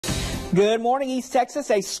Good morning, East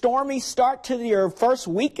Texas. A stormy start to your first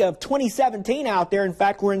week of 2017 out there. In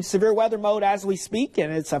fact, we're in severe weather mode as we speak,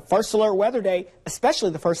 and it's a first alert weather day,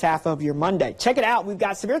 especially the first half of your Monday. Check it out. We've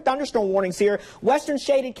got severe thunderstorm warnings here. Western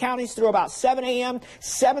shaded counties through about 7 a.m.,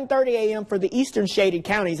 7:30 a.m. for the eastern shaded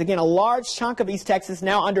counties. Again, a large chunk of East Texas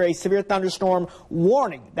now under a severe thunderstorm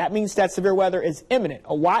warning. That means that severe weather is imminent.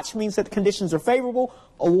 A watch means that the conditions are favorable.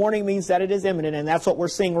 A warning means that it is imminent, and that's what we're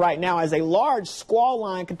seeing right now as a large squall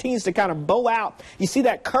line continues to kind of bow out. You see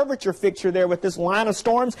that curvature fixture there with this line of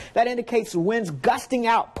storms? That indicates winds gusting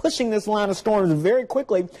out, pushing this line of storms very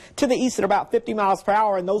quickly to the east at about 50 miles per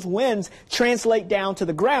hour, and those winds translate down to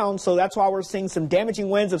the ground, so that's why we're seeing some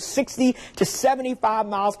damaging winds of 60 to 75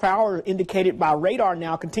 miles per hour indicated by radar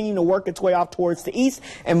now, continuing to work its way off towards the east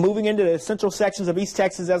and moving into the central sections of East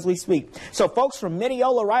Texas as we speak. So folks from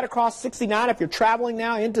Mineola right across 69, if you're traveling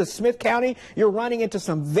now into Smith County, you're running into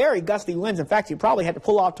some very gusty winds. In fact, you probably had to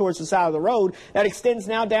pull off towards the side of the road. That extends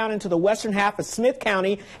now down into the western half of Smith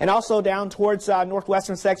County and also down towards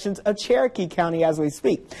northwestern sections of Cherokee County as we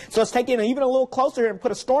speak. So let's take it even a little closer and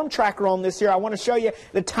put a storm tracker on this here. I want to show you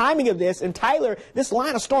the timing of this. And Tyler, this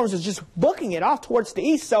line of storms is just booking it off towards the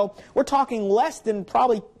east. So we're talking less than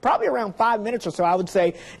probably around 5 minutes or so, I would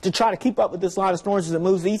say, to try to keep up with this line of storms as it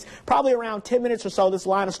moves east. Probably around 10 minutes or so, this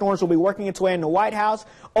line of storms will be working its way into White House.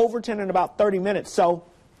 Overton in about 30 minutes. So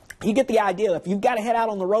you get the idea. If you've got to head out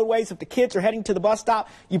on the roadways, if the kids are heading to the bus stop,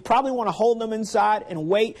 you probably want to hold them inside and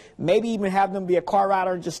wait, maybe even have them be a car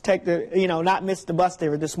rider and just take the, not miss the bus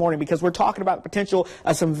there this morning, because we're talking about the potential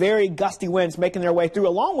of some very gusty winds making their way through,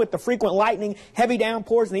 along with the frequent lightning, heavy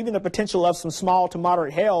downpours, and even the potential of some small to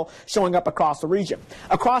moderate hail showing up across the region.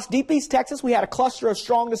 Across deep East Texas, we had a cluster of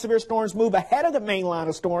strong to severe storms move ahead of the main line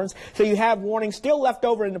of storms, so you have warnings still left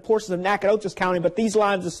over in the portions of Nacogdoches County, but these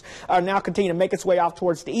lines are now continuing to make its way off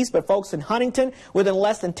towards the east. But folks in Huntington, within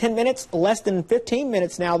less than 10 minutes, less than 15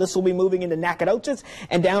 minutes now, this will be moving into Nacogdoches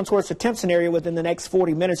and down towards the Timpson area within the next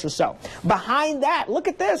 40 minutes or so. Behind that, look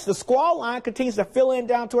at this. The squall line continues to fill in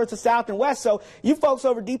down towards the south and west. So you folks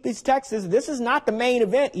over deep East Texas, this is not the main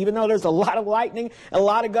event, even though there's a lot of lightning, a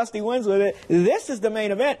lot of gusty winds with it. This is the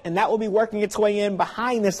main event, and that will be working its way in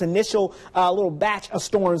behind this initial little batch of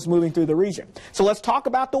storms moving through the region. So let's talk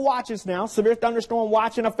about the watches now. Severe thunderstorm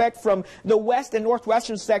watch in effect from the west and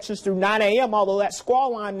northwestern sections through 9 a.m., although that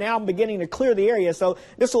squall line now beginning to clear the area, so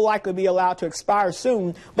this will likely be allowed to expire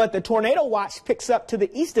soon. But the tornado watch picks up to the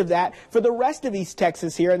east of that for the rest of East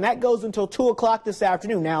Texas here, and that goes until 2 o'clock this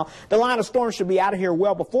afternoon. Now, the line of storms should be out of here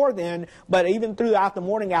well before then, but even throughout the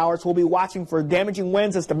morning hours, we'll be watching for damaging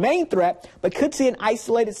winds as the main threat, but could see an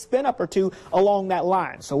isolated spin up or two along that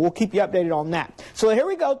line. So we'll keep you updated on that. So here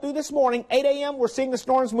we go through this morning. 8 a.m., we're seeing the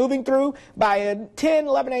storms moving through. By 10,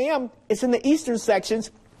 11 a.m., it's in the eastern sections.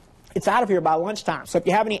 It's out of here by lunchtime. So if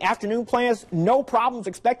you have any afternoon plans, no problems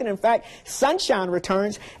expected. In fact, sunshine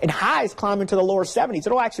returns and highs climb into the lower 70s.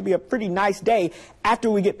 It'll actually be a pretty nice day after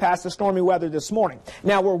we get past the stormy weather this morning.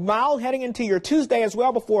 Now, we're mild heading into your Tuesday as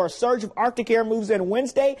well before a surge of Arctic air moves in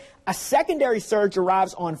Wednesday. A secondary surge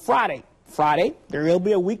arrives on Friday. There will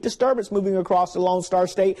be a weak disturbance moving across the Lone Star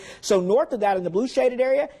State. So north of that in the blue shaded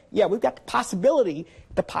area, yeah, we've got the possibility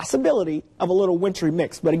of a little wintry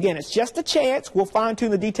mix. But again, it's just a chance. We'll fine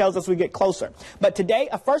tune the details as we get closer. But today,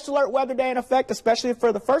 a first alert weather day in effect, especially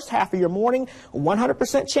for the first half of your morning,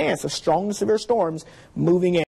 100% chance of strong to severe storms moving in.